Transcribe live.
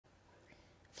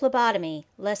Phlebotomy,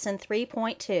 Lesson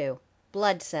 3.2,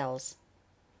 Blood Cells.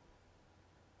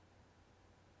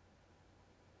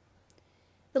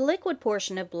 The liquid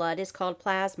portion of blood is called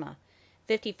plasma.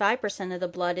 55% of the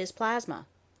blood is plasma.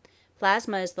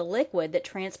 Plasma is the liquid that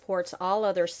transports all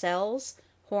other cells,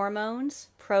 hormones,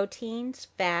 proteins,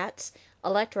 fats,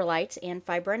 electrolytes, and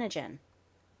fibrinogen.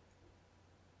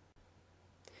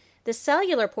 The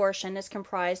cellular portion is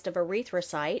comprised of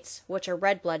erythrocytes, which are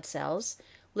red blood cells,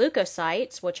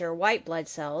 leukocytes, which are white blood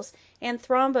cells, and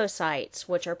thrombocytes,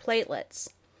 which are platelets.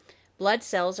 Blood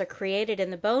cells are created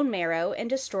in the bone marrow and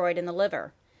destroyed in the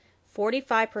liver.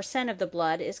 45% of the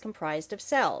blood is comprised of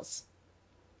cells.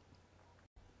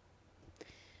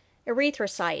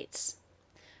 Erythrocytes.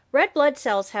 Red blood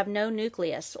cells have no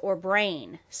nucleus or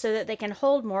brain, so that they can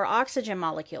hold more oxygen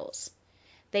molecules.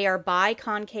 They are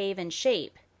biconcave in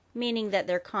shape, meaning that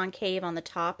they're concave on the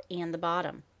top and the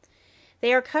bottom.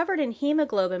 They are covered in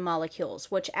hemoglobin molecules,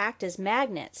 which act as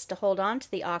magnets to hold on to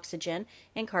the oxygen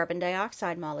and carbon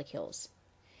dioxide molecules.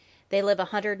 They live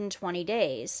 120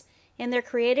 days, and they're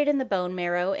created in the bone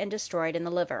marrow and destroyed in the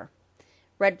liver.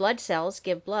 Red blood cells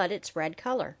give blood its red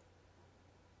color.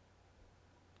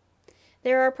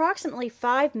 There are approximately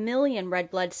 5 million red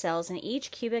blood cells in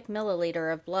each cubic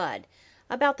milliliter of blood,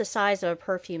 about the size of a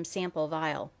perfume sample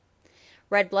vial.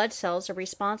 Red blood cells are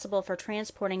responsible for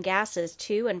transporting gases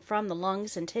to and from the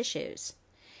lungs and tissues.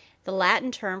 The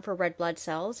Latin term for red blood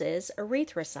cells is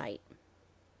erythrocyte.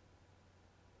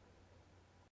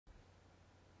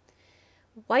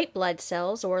 White blood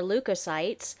cells, or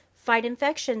leukocytes, fight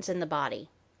infections in the body.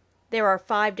 There are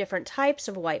 5 different types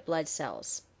of white blood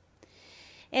cells.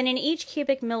 And in each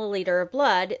cubic milliliter of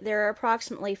blood, there are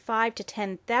approximately 5 to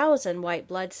 10,000 white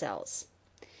blood cells.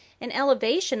 An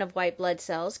elevation of white blood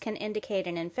cells can indicate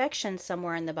an infection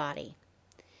somewhere in the body.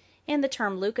 And the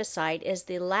term leukocyte is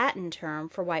the Latin term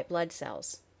for white blood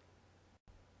cells.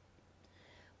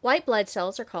 White blood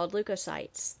cells are called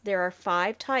leukocytes. There are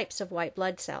 5 types of white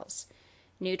blood cells: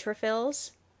 neutrophils,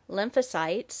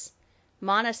 lymphocytes,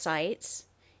 monocytes,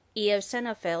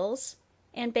 eosinophils,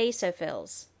 and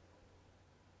basophils.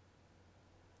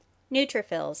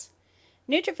 Neutrophils.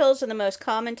 Neutrophils are the most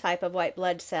common type of white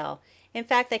blood cell. In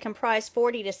fact, they comprise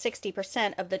 40 to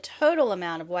 60% of the total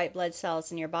amount of white blood cells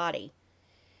in your body.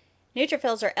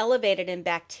 Neutrophils are elevated in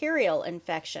bacterial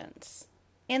infections,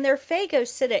 and they're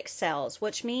phagocytic cells,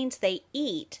 which means they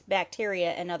eat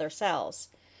bacteria and other cells.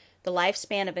 The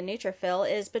lifespan of a neutrophil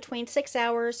is between 6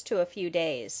 hours to a few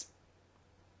days.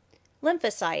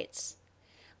 Lymphocytes.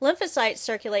 Lymphocytes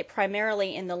circulate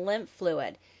primarily in the lymph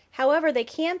fluid. However, they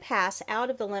can pass out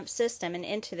of the lymph system and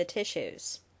into the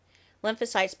tissues.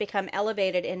 Lymphocytes become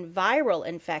elevated in viral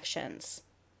infections.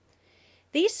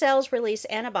 These cells release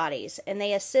antibodies, and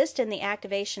they assist in the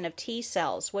activation of T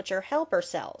cells, which are helper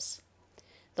cells.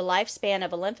 The lifespan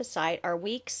of a lymphocyte are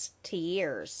weeks to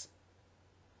years.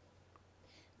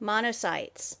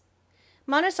 Monocytes.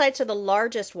 Monocytes are the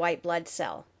largest white blood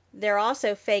cell. They're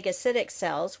also phagocytic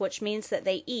cells, which means that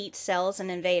they eat cells and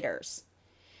invaders.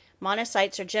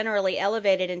 Monocytes are generally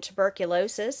elevated in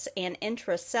tuberculosis and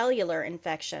intracellular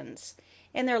infections,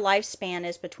 and their lifespan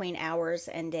is between hours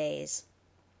and days.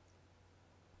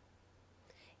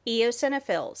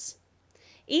 Eosinophils.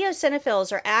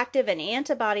 Eosinophils are active and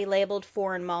antibody-labeled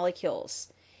foreign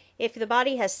molecules. If the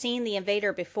body has seen the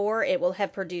invader before, it will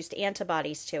have produced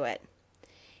antibodies to it.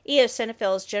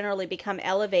 Eosinophils generally become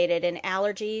elevated in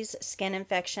allergies, skin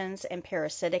infections, and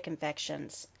parasitic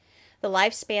infections. The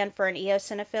lifespan for an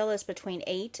eosinophil is between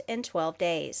 8 and 12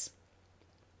 days.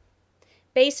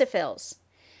 Basophils.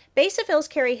 Basophils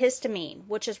carry histamine,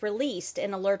 which is released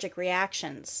in allergic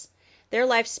reactions. Their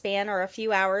lifespan are a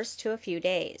few hours to a few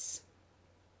days.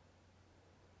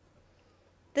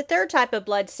 The third type of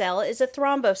blood cell is a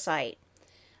thrombocyte.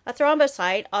 A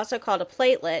thrombocyte, also called a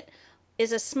platelet,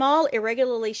 is a small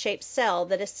irregularly shaped cell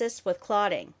that assists with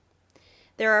clotting.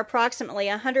 There are approximately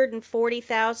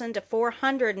 140,000 to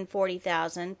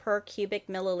 440,000 per cubic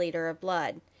milliliter of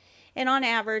blood, and on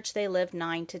average they live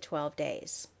 9 to 12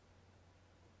 days.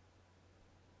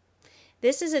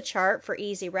 This is a chart for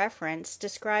easy reference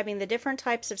describing the different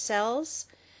types of cells,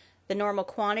 the normal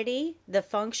quantity, the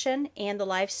function, and the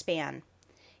lifespan.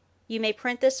 You may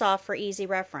print this off for easy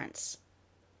reference.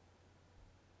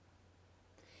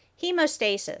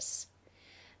 Hemostasis.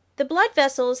 The blood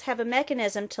vessels have a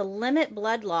mechanism to limit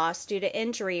blood loss due to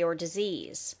injury or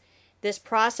disease. This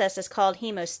process is called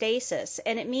hemostasis,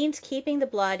 and it means keeping the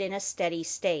blood in a steady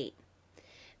state.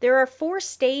 There are 4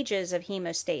 stages of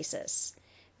hemostasis: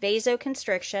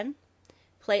 vasoconstriction,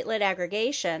 platelet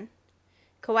aggregation,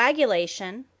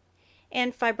 coagulation,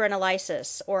 and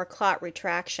fibrinolysis, or clot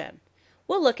retraction.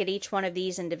 We'll look at each one of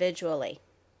these individually.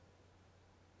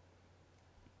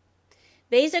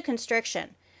 Vasoconstriction.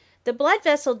 The blood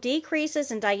vessel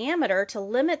decreases in diameter to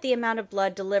limit the amount of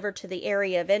blood delivered to the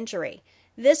area of injury.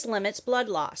 This limits blood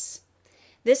loss.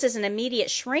 This is an immediate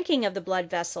shrinking of the blood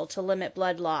vessel to limit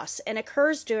blood loss and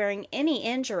occurs during any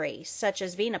injury, such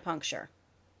as venipuncture.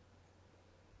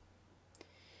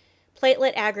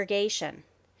 Platelet aggregation.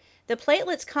 The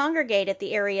platelets congregate at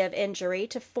the area of injury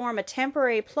to form a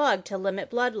temporary plug to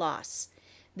limit blood loss.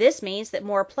 This means that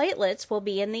more platelets will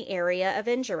be in the area of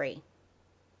injury.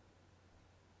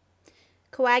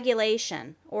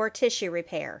 Coagulation, or tissue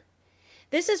repair.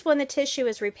 This is when the tissue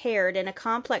is repaired in a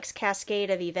complex cascade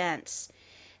of events.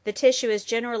 The tissue is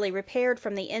generally repaired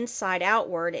from the inside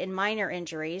outward in minor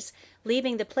injuries,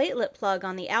 leaving the platelet plug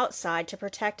on the outside to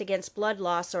protect against blood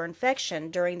loss or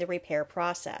infection during the repair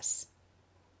process.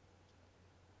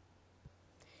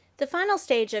 The final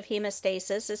stage of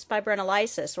hemostasis is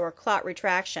fibrinolysis, or clot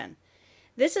retraction.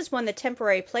 This is when the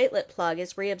temporary platelet plug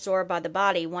is reabsorbed by the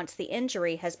body once the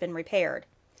injury has been repaired.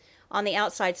 On the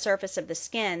outside surface of the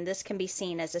skin, this can be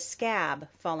seen as a scab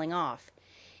falling off.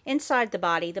 Inside the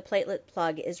body, the platelet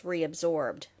plug is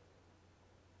reabsorbed.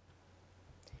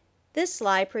 This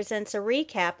slide presents a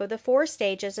recap of the 4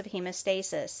 stages of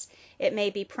hemostasis. It may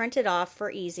be printed off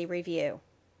for easy review.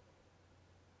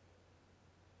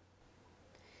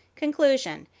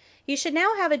 Conclusion. You should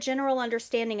now have a general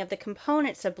understanding of the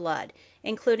components of blood,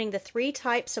 including the 3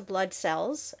 types of blood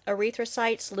cells,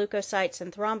 erythrocytes, leukocytes,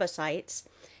 and thrombocytes,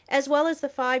 as well as the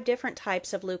 5 different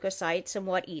types of leukocytes and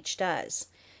what each does.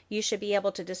 You should be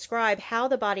able to describe how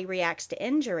the body reacts to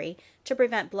injury to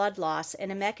prevent blood loss in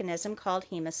a mechanism called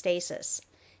hemostasis.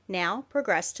 Now,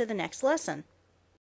 progress to the next lesson.